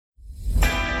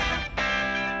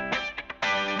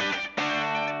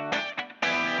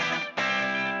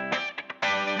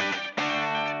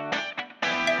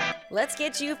Let's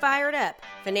get you fired up.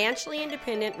 Financially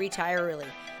independent, retire early.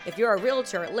 If you're a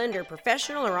realtor, lender,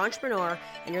 professional, or entrepreneur,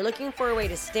 and you're looking for a way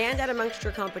to stand out amongst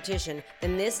your competition,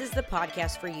 then this is the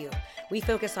podcast for you. We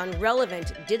focus on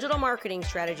relevant digital marketing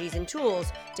strategies and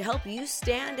tools to help you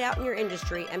stand out in your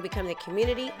industry and become the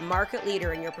community market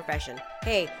leader in your profession.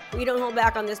 Hey, we don't hold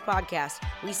back on this podcast.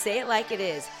 We say it like it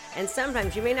is. And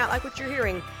sometimes you may not like what you're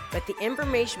hearing, but the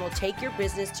information will take your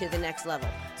business to the next level.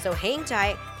 So hang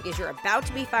tight because you're about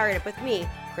to be fired up with me,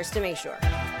 Krista Mashore.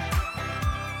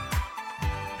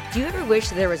 Do you ever wish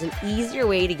there was an easier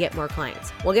way to get more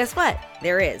clients? Well, guess what?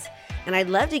 There is. And I'd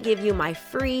love to give you my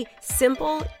free,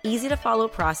 simple, easy to follow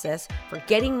process for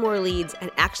getting more leads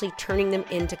and actually turning them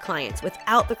into clients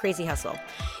without the crazy hustle.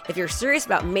 If you're serious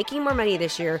about making more money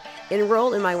this year,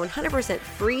 enroll in my 100%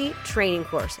 free training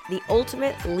course, The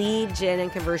Ultimate Lead Gen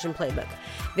and Conversion Playbook.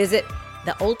 Visit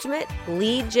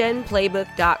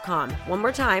theultimateleadgenplaybook.com. One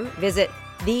more time, visit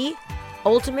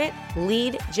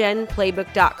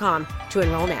theultimateleadgenplaybook.com to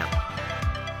enroll now.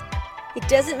 It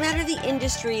doesn't matter the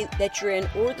industry that you're in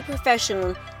or the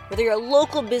profession, whether you're a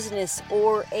local business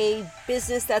or a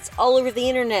business that's all over the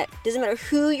internet. It doesn't matter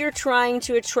who you're trying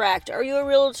to attract. Are you a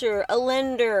realtor, a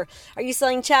lender? Are you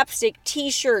selling chapstick,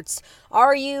 t-shirts?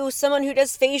 Are you someone who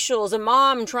does facials, a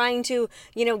mom trying to,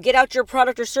 get out your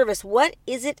product or service? What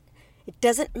is it? It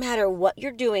doesn't matter what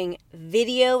you're doing.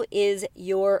 Video is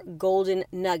your golden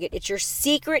nugget. It's your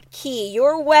secret key,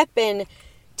 your weapon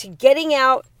to getting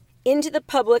out into the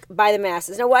public by the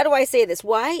masses. Now, why do I say this?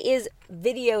 Why is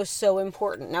video so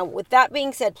important? Now, with that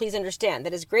being said, please understand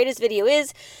that as great as video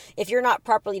is, if you're not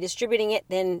properly distributing it,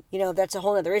 then, that's a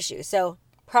whole other issue. So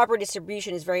proper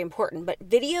distribution is very important. But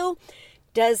video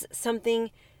does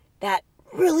something that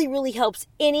really, really helps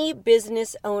any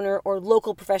business owner or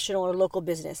local professional or local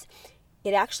business.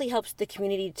 It actually helps the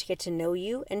community to get to know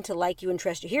you and to like you and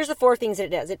trust you. Here's the 4 things that it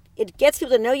does. It gets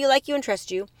people to know you, like you, and trust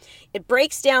you. It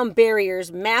breaks down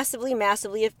barriers massively,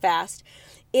 massively fast.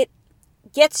 It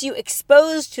gets you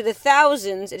exposed to the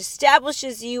thousands. It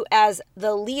establishes you as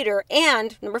the leader.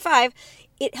 And number 5,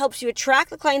 it helps you attract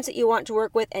the clients that you want to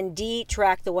work with and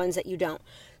detract the ones that you don't.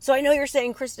 So I know you're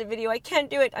saying, Krista, video, I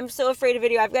can't do it. I'm so afraid of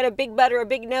video. I've got a big butt or a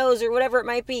big nose or whatever it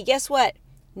might be. Guess what?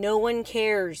 No one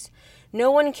cares. No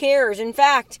one cares. In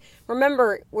fact,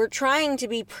 remember, we're trying to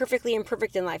be perfectly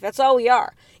imperfect in life. That's all we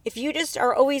are. If you just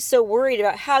are always so worried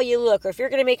about how you look or if you're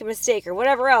going to make a mistake or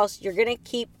whatever else, you're going to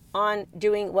keep on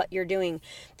doing what you're doing.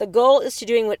 The goal is to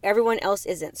doing what everyone else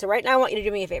isn't. So right now I want you to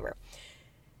do me a favor.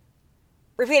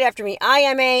 Repeat after me. I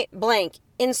am a blank.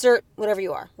 Insert whatever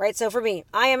you are, right? So for me,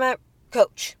 I am a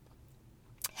coach.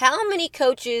 How many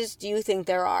coaches do you think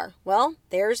there are? Well,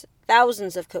 there's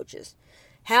thousands of coaches.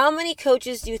 How many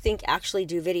coaches do you think actually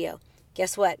do video?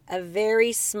 Guess what? A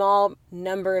very small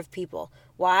number of people.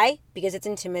 Why? Because it's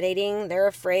intimidating. They're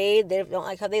afraid. They don't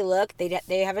like how they look.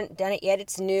 They haven't done it yet.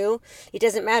 It's new. It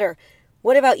doesn't matter.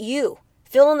 What about you?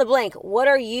 Fill in the blank. What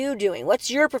are you doing?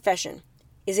 What's your profession?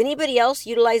 Is anybody else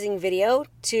utilizing video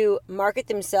to market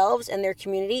themselves and their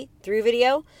community through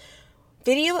video?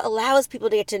 Video allows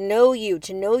people to get to know you,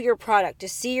 to know your product, to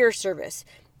see your service.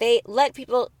 They let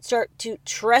people start to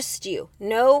trust you.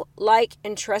 Know, like,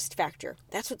 and trust factor.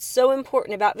 That's what's so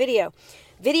important about video.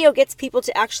 Video gets people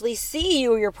to actually see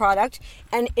you or your product,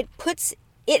 and it puts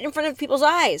it in front of people's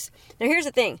eyes. Now, here's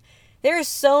the thing. There is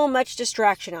so much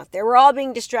distraction out there. We're all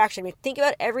being distracted. I mean, think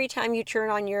about every time you turn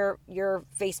on your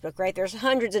Facebook, right? There's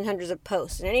hundreds and hundreds of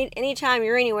posts. And any time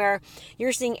you're anywhere,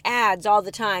 you're seeing ads all the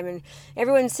time. And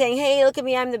everyone's saying, hey, look at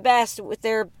me, I'm the best with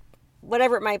their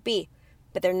whatever it might be.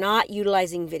 But they're not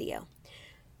utilizing video.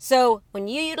 So when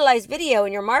you utilize video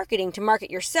in your marketing to market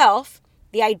yourself,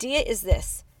 the idea is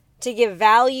this: to give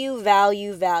value,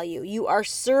 value, value. You are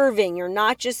serving. You're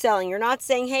not just selling. You're not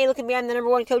saying, hey, look at me, I'm the number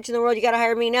 1 coach in the world, you got to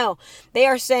hire me. No. They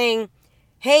are saying,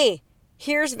 hey,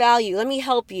 here's value. Let me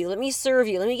help you. Let me serve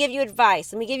you. Let me give you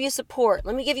advice. Let me give you support.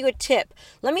 Let me give you a tip.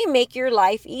 Let me make your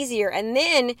life easier. And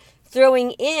then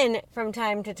throwing in from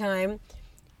time to time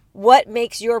what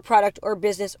makes your product or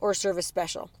business or service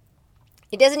special.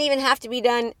 It doesn't even have to be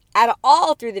done at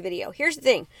all through the video. Here's the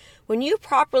thing. When you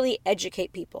properly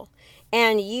educate people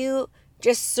and you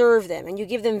just serve them and you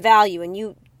give them value and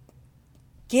you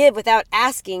give without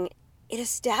asking, it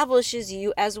establishes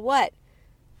you as what?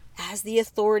 As the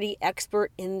authority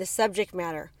expert in the subject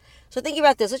matter. So think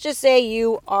about this. Let's just say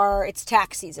it's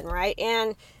tax season, right?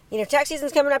 And tax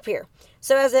season's coming up here.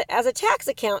 So as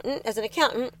an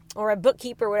accountant or a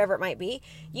bookkeeper, whatever it might be,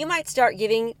 you might start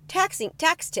giving tax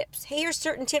tips. Hey, here's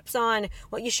certain tips on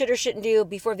what you should or shouldn't do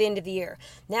before the end of the year.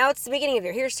 Now it's the beginning of the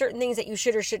year. Here's certain things that you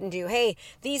should or shouldn't do. Hey,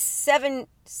 these 7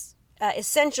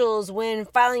 essentials when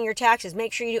filing your taxes.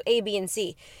 Make sure you do A, B, and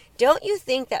C. Don't you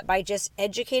think that by just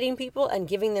educating people and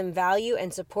giving them value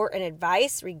and support and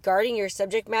advice regarding your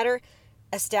subject matter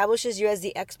establishes you as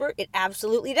the expert? It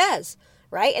absolutely does,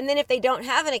 right? And then if they don't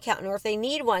have an accountant or if they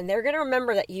need one, they're going to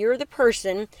remember that you're the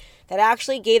person that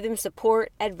actually gave them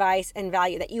support, advice, and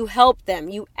value, that you helped them,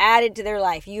 you added to their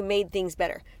life, you made things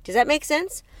better. Does that make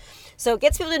sense? So it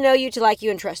gets people to know you, to like you,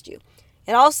 and trust you.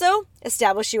 It also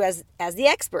establishes you as the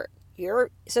expert.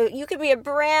 So you could be a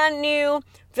brand new,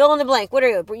 fill in the blank. What are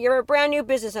you? You're a brand new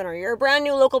business owner. You're a brand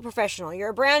new local professional. You're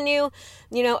a brand new,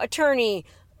 attorney,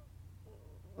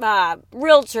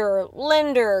 realtor,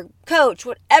 lender, coach,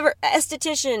 whatever,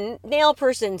 esthetician, nail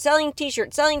person, selling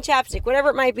t-shirts, selling chapstick, whatever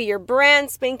it might be. You're brand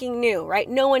spanking new, right?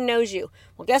 No one knows you.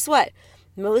 Well, guess what?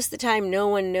 Most of the time, no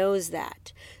one knows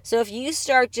that. So if you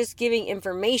start just giving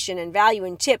information and value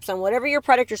and tips on whatever your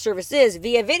product or service is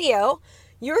via video,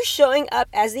 you're showing up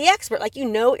as the expert, like you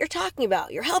know what you're talking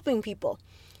about. You're helping people.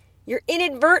 You're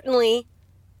inadvertently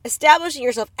establishing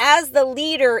yourself as the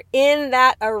leader in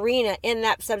that arena, in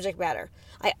that subject matter.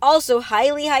 I also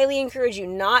highly, highly encourage you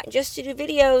not just to do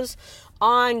videos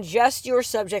on just your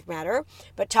subject matter,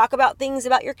 but talk about things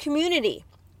about your community.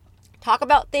 Talk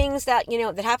about things that,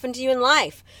 that happen to you in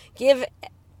life. Give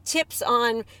tips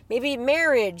on maybe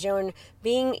marriage, on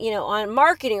being, on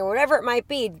marketing or whatever it might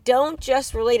be. Don't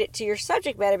just relate it to your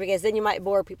subject matter, because then you might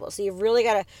bore people. So you've really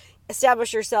got to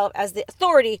establish yourself as the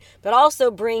authority, but also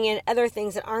bring in other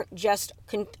things that aren't just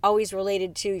always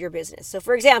related to your business. So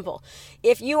for example,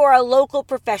 if you are a local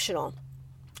professional,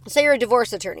 say you're a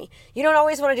divorce attorney, you don't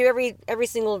always want to do every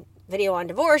single video on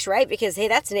divorce, right? Because, hey,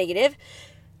 that's negative.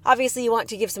 Obviously, you want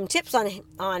to give some tips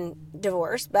on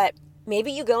divorce, but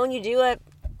maybe you go and you do a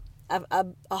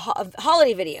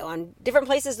holiday video on different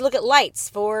places to look at lights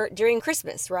for during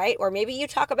Christmas, right? Or maybe you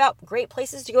talk about great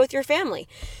places to go with your family.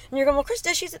 And you're going, well,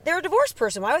 Krista, they're a divorced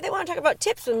person. Why would they want to talk about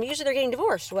tips when usually they're getting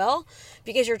divorced? Well,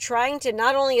 because you're trying to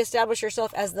not only establish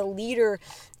yourself as the leader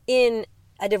in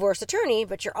a divorce attorney,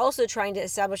 but you're also trying to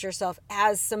establish yourself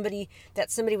as somebody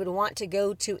that somebody would want to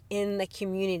go to in the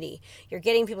community. You're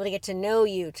getting people to get to know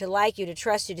you, to like you, to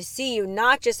trust you, to see you,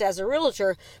 not just as a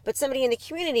realtor, but somebody in the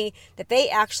community that they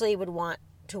actually would want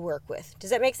to work with. Does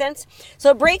that make sense?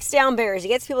 So it breaks down barriers. It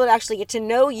gets people to actually get to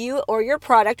know you or your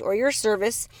product or your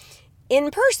service in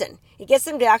person. It gets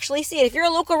them to actually see it. If you're a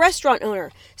local restaurant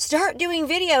owner, start doing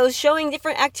videos showing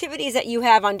different activities that you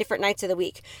have on different nights of the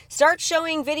week. Start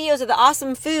showing videos of the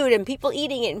awesome food and people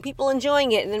eating it and people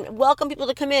enjoying it, and then welcome people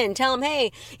to come in. Tell them,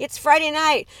 hey, it's Friday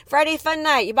night, Friday fun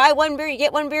night. You buy one beer, you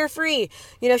get one beer free.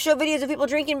 Show videos of people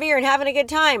drinking beer and having a good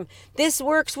time. This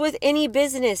works with any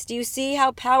business. Do you see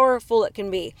how powerful it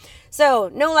can be? So,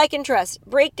 know, like, and trust.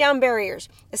 Break down barriers.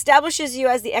 Establishes you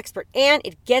as the expert, and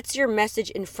it gets your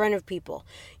message in front of people.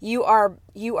 You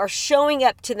are showing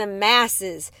up to the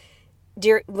masses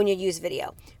when you use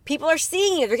video. People are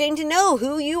seeing you. They're getting to know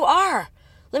who you are.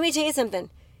 Let me tell you something.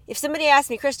 If somebody asked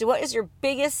me, Krista, what is your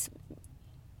biggest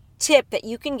tip that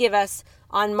you can give us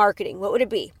on marketing? What would it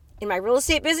be? In my real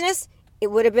estate business, it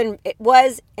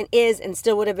was, and is, and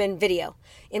still would have been video.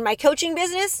 In my coaching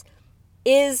business,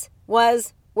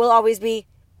 will always be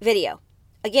video.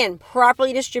 Again,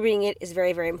 properly distributing it is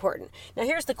very, very important. Now,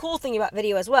 here's the cool thing about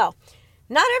video as well.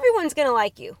 Not everyone's going to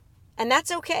like you, and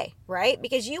that's okay, right?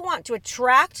 Because you want to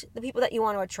attract the people that you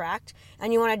want to attract,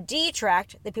 and you want to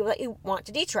detract the people that you want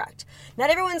to detract. Not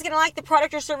everyone's going to like the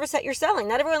product or service that you're selling.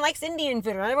 Not everyone likes Indian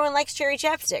food, or not everyone likes cherry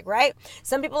chapstick, right?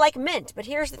 Some people like mint, but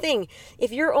here's the thing.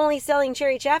 If you're only selling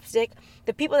cherry chapstick,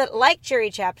 the people that like cherry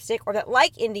chapstick, or that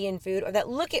like Indian food, or that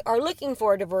are looking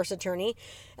for a divorce attorney,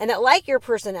 and that like your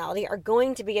personality, are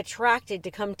going to be attracted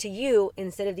to come to you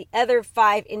instead of the other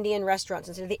 5 Indian restaurants,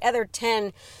 instead of the other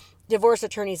 10 divorce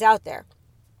attorneys out there.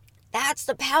 That's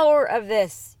the power of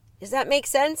this. Does that make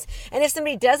sense? And if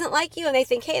somebody doesn't like you and they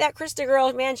think, hey, that Krista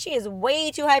girl, man, she is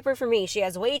way too hyper for me. She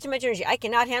has way too much energy. I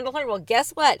cannot handle her. Well,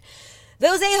 guess what?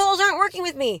 Those a-holes aren't working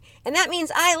with me. And that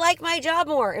means I like my job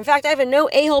more. In fact, I have a no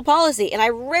a-hole policy, and I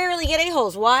rarely get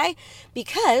a-holes. Why?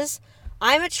 Because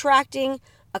I'm attracting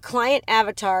a client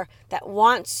avatar that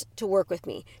wants to work with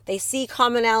me. They see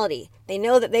commonality. They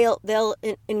know that they'll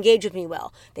engage with me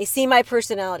well. They see my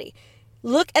personality.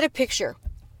 Look at a picture.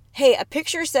 Hey, a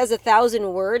picture says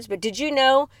 1,000 words, but did you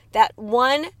know that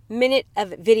 1 minute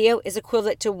of video is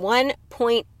equivalent to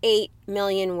 1.8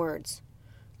 million words?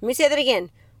 Let me say that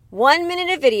again. 1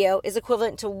 minute of video is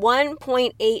equivalent to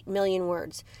 1.8 million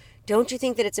words. Don't you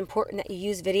think that it's important that you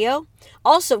use video?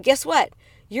 Also, guess what?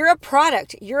 You're a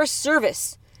product. You're a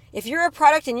service. If you're a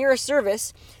product and you're a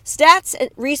service, stats and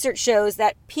research shows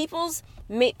that people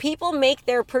make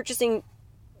their purchasing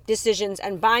decisions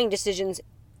and buying decisions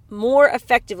more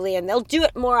effectively, and they'll do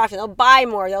it more often. They'll buy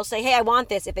more. They'll say, hey, I want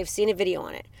this if they've seen a video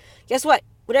on it. Guess what?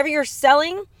 Whatever you're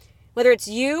selling, whether it's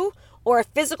you or a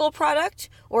physical product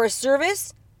or a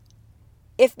service,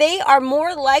 if they are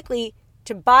more likely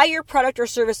to buy your product or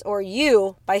service or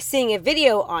you by seeing a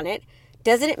video on it,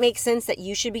 doesn't it make sense that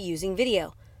you should be using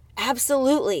video?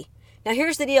 Absolutely. Now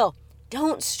here's the deal.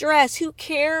 Don't stress. Who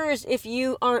cares if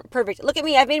you aren't perfect? Look at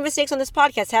me. I've made mistakes on this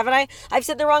podcast, haven't I? I've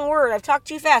said the wrong word. I've talked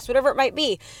too fast, whatever it might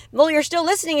be. Well, you're still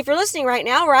listening if you're listening right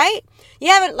now, right? You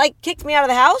haven't kicked me out of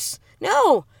the house?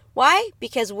 No. Why?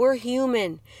 Because we're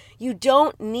human. You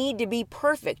don't need to be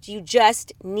perfect. You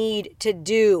just need to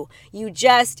do. You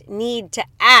just need to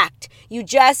act. You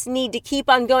just need to keep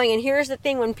on going. And here's the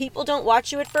thing. When people don't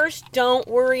watch you at first, don't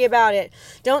worry about it.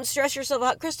 Don't stress yourself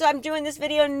out. Krista, I'm doing this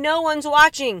video. No one's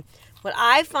watching. What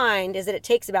I find is that it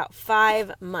takes about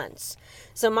 5 months.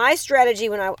 So my strategy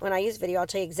when I use video, I'll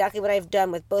tell you exactly what I've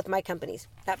done with both my companies.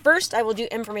 At first, I will do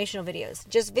informational videos.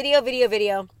 Just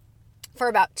video for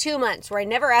about 2 months, where I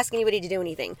never ask anybody to do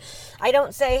anything. I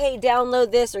don't say, hey,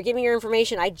 download this or give me your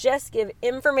information. I just give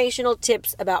informational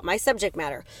tips about my subject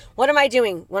matter. What am I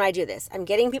doing when I do this? I'm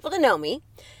getting people to know me.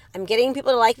 I'm getting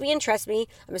people to like me and trust me.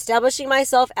 I'm establishing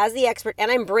myself as the expert,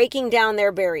 and I'm breaking down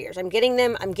their barriers. I'm getting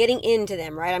into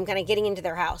them, right? I'm kind of getting into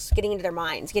their house, getting into their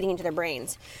minds, getting into their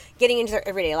brains, getting into their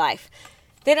everyday life.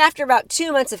 Then after about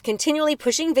 2 months of continually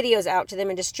pushing videos out to them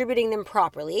and distributing them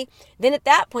properly, then at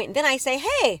that point, then I say,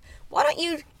 hey, why don't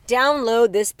you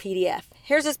download this PDF?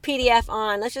 Here's this PDF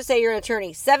on, let's just say you're an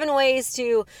attorney, 7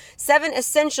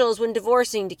 essentials when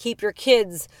divorcing to keep your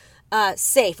kids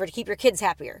safe or to keep your kids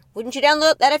happier. Wouldn't you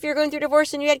download that if you're going through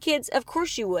divorce and you had kids? Of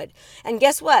course you would. And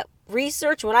guess what?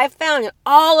 What I've found in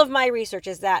all of my research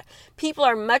is that people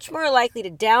are much more likely to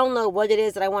download what it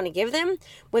is that I want to give them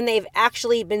when they've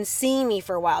actually been seeing me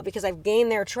for a while, because I've gained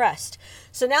their trust.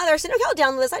 So now they're saying, okay,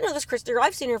 I'll download this. I know this Krista girl.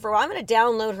 I've seen her for a while. I'm going to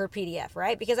download her PDF,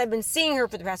 right? Because I've been seeing her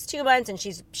for the past 2 months, and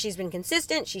she's been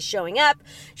consistent. She's showing up.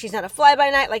 She's not a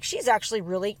fly-by-night. She's actually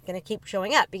really going to keep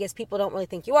showing up, because people don't really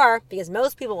think you are, because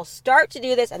most people will start to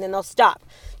do this and then they'll stop.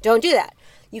 Don't do that.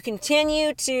 You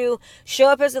continue to show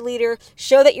up as a leader,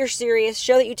 show that you're serious,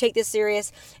 show that you take this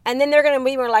serious, and then they're going to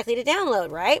be more likely to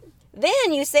download, right?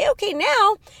 Then you say, okay,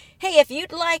 now, hey, if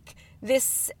you'd like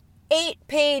this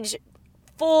 8-page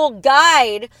full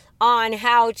guide on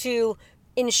how to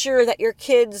ensure that your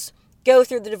kids go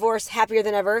through the divorce happier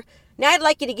than ever, now I'd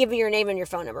like you to give me your name and your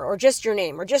phone number, or just your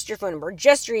name, or just your phone number, or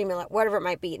just your email, whatever it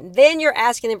might be. And then you're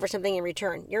asking them for something in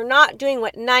return. You're not doing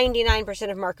what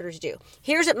 99% of marketers do.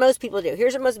 Here's what most people do.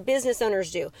 Here's what most business owners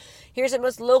do. Here's what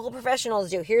most local professionals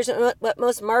do. Here's what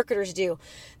most marketers do.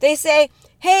 They say,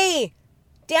 hey,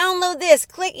 download this,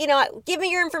 click, give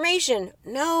me your information.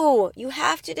 No, you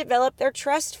have to develop their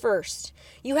trust first.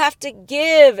 You have to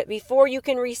give before you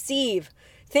can receive.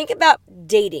 Think about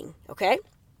dating, okay?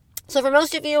 So for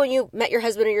most of you, when you met your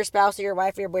husband or your spouse or your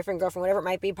wife or your boyfriend, girlfriend, whatever it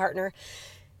might be, partner,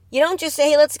 you don't just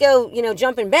say, hey, let's go,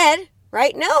 jump in bed,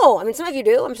 right? No. I mean, some of you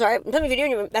do. I'm sorry. Some of you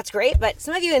do, and that's great. But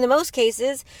some of you, in the most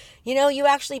cases, you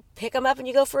actually pick them up and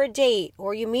you go for a date,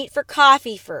 or you meet for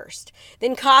coffee first.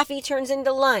 Then coffee turns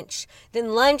into lunch.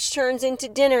 Then lunch turns into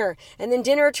dinner. And then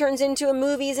dinner turns into a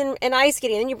movies and ice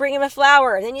skating. Then you bring him a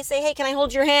flower. And then you say, hey, can I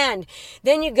hold your hand?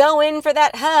 Then you go in for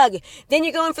that hug. Then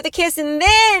you go in for the kiss, and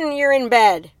then you're in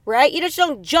bed, right? You just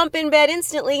don't jump in bed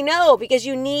instantly. No, because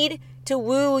you need to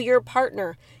woo your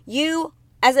partner. You,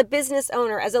 as a business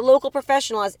owner, as a local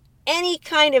professional, as any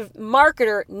kind of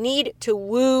marketer, need to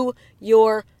woo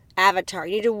your avatar.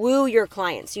 You need to woo your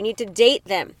clients. You need to date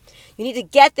them. You need to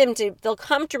get them to feel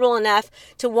comfortable enough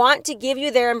to want to give you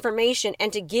their information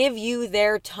and to give you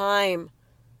their time.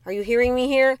 Are you hearing me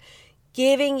here?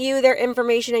 Giving you their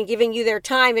information and giving you their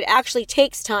time, it actually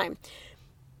takes time.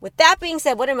 With that being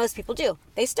said, what do most people do?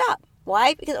 They stop.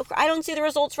 Why? Because I don't see the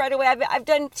results right away. I've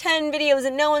done 10 videos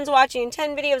and no one's watching, and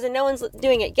 10 videos and no one's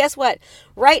doing it. Guess what?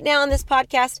 Right now on this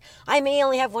podcast, I may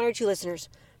only have 1 or 2 listeners,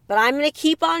 but I'm going to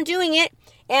keep on doing it.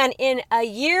 And in a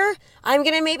year, I'm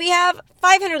going to maybe have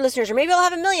 500 listeners, or maybe I'll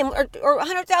have 1 million or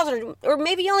 100,000, or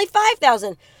maybe only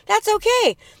 5,000. That's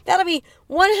okay. That'll be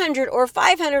 100 or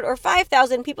 500 or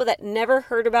 5,000 people that never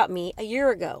heard about me a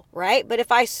year ago, right? But if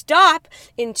I stop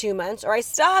in 2 months, or I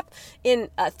stop in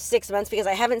 6 months because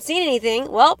I haven't seen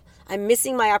anything, well, I'm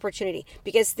missing my opportunity,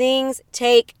 because things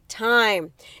take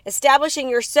time. Establishing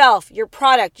yourself, your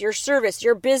product, your service,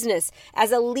 your business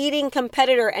as a leading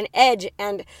competitor and edge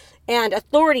and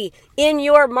authority in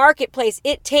your marketplace,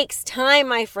 it takes time,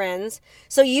 my friends.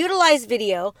 So utilize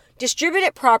video, distribute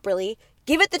it properly,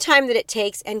 Give it the time that it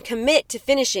takes and commit to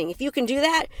finishing. If you can do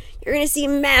that, you're going to see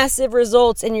massive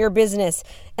results in your business.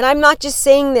 And I'm not just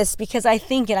saying this because I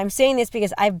think it. I'm saying this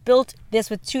because I've built this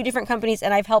with 2 different companies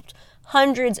and I've helped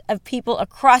hundreds of people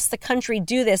across the country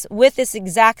do this with this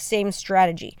exact same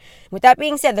strategy. With that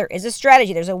being said, there is a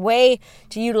strategy. There's a way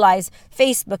to utilize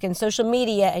Facebook and social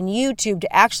media and YouTube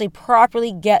to actually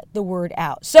properly get the word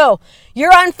out. So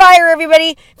you're on fire,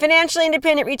 everybody. Financially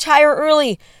independent, retire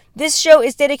early. This show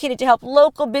is dedicated to help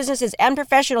local businesses and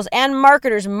professionals and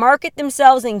marketers market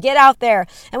themselves and get out there.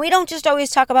 And we don't just always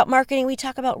talk about marketing, we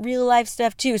talk about real life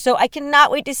stuff too. So I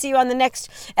cannot wait to see you on the next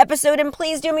episode. And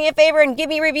please do me a favor and give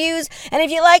me reviews. And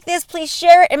if you like this, please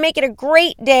share it and make it a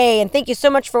great day. And thank you so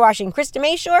much for watching. Krista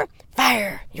Mashore,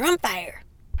 fire. You're on fire.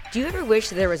 Do you ever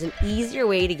wish there was an easier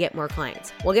way to get more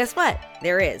clients? Well, guess what?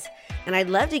 There is. And I'd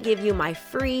love to give you my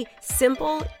free,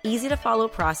 simple, easy to follow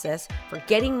process for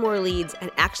getting more leads and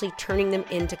actually turning them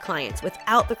into clients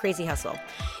without the crazy hustle.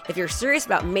 If you're serious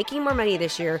about making more money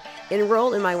this year,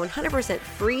 enroll in my 100%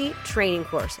 free training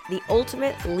course, The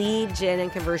Ultimate Lead Gen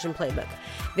and Conversion Playbook.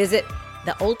 Visit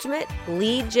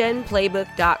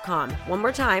theultimateleadgenplaybook.com. One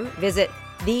more time, visit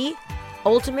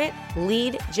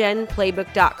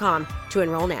theultimateleadgenplaybook.com to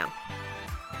enroll now.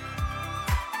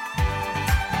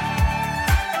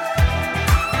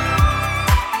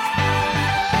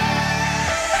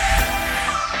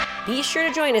 Be sure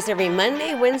to join us every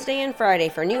Monday, Wednesday, and Friday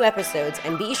for new episodes,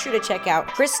 and be sure to check out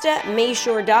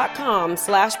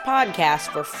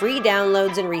KristaMashore.com/podcast for free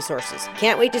downloads and resources.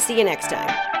 Can't wait to see you next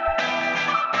time.